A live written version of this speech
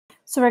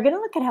So we're going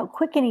to look at how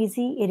quick and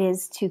easy it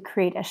is to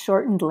create a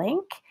shortened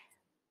link,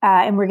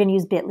 and we're going to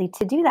use Bitly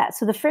to do that.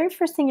 So the very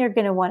first thing you're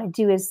going to want to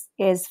do is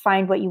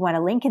find what you want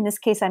to link. In this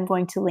case, I'm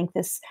going to link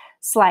this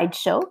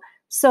slideshow.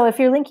 So if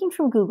you're linking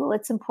from Google,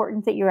 it's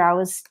important that you're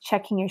always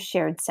checking your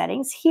shared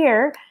settings.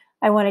 Here,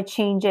 I want to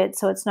change it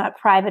so it's not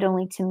private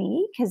only to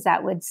me, because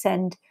that would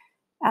send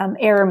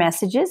error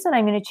messages, and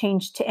I'm going to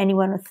change to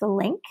anyone with the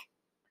link.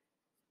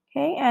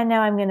 Okay, and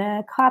now I'm going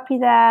to copy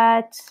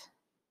that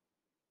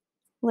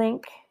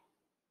link.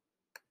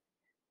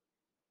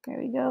 There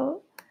we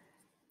go.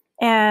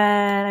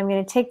 And I'm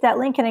going to take that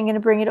link and I'm going to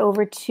bring it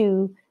over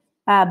to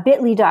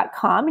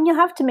bit.ly.com. And you'll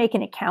have to make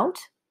an account,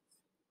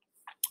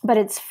 but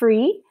it's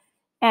free.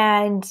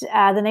 And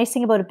the nice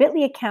thing about a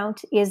Bitly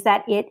account is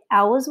that it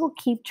always will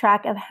keep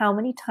track of how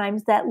many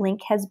times that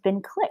link has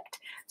been clicked.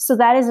 So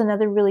that is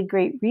another really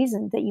great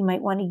reason that you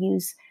might want to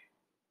use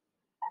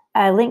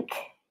a link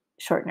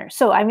shortener.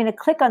 So I'm going to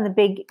click on the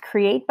big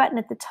create button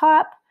at the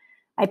top.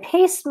 I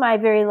paste my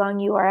very long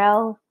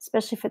URL,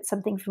 especially if it's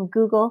something from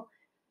Google.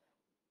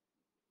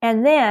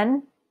 And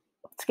then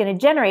it's going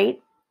to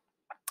generate.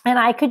 And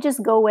I could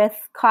just go with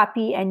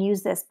copy and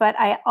use this, but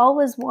I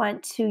always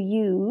want to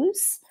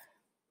use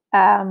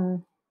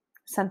something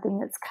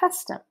that's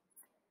custom.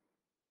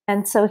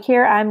 And so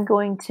here I'm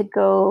going to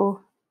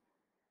go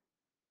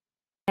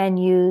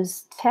and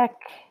use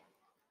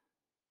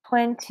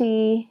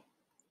tech20_11.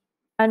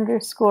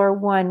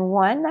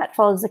 That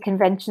follows the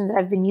convention that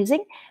I've been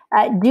using.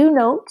 Do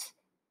note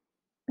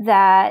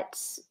that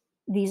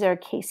these are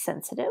case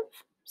sensitive.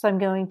 So I'm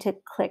going to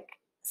click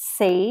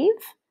save.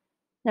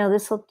 Now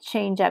this will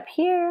change up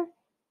here,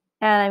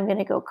 and I'm going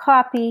to go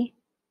copy.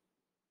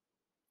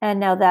 And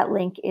now that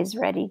link is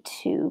ready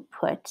to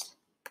put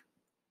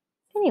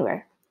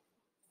anywhere.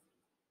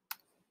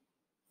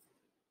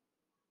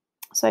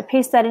 So I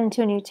paste that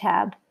into a new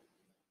tab,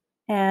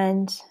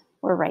 and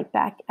we're right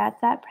back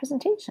at that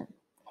presentation.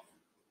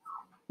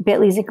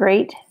 Bitly is a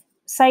great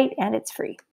site, and it's free.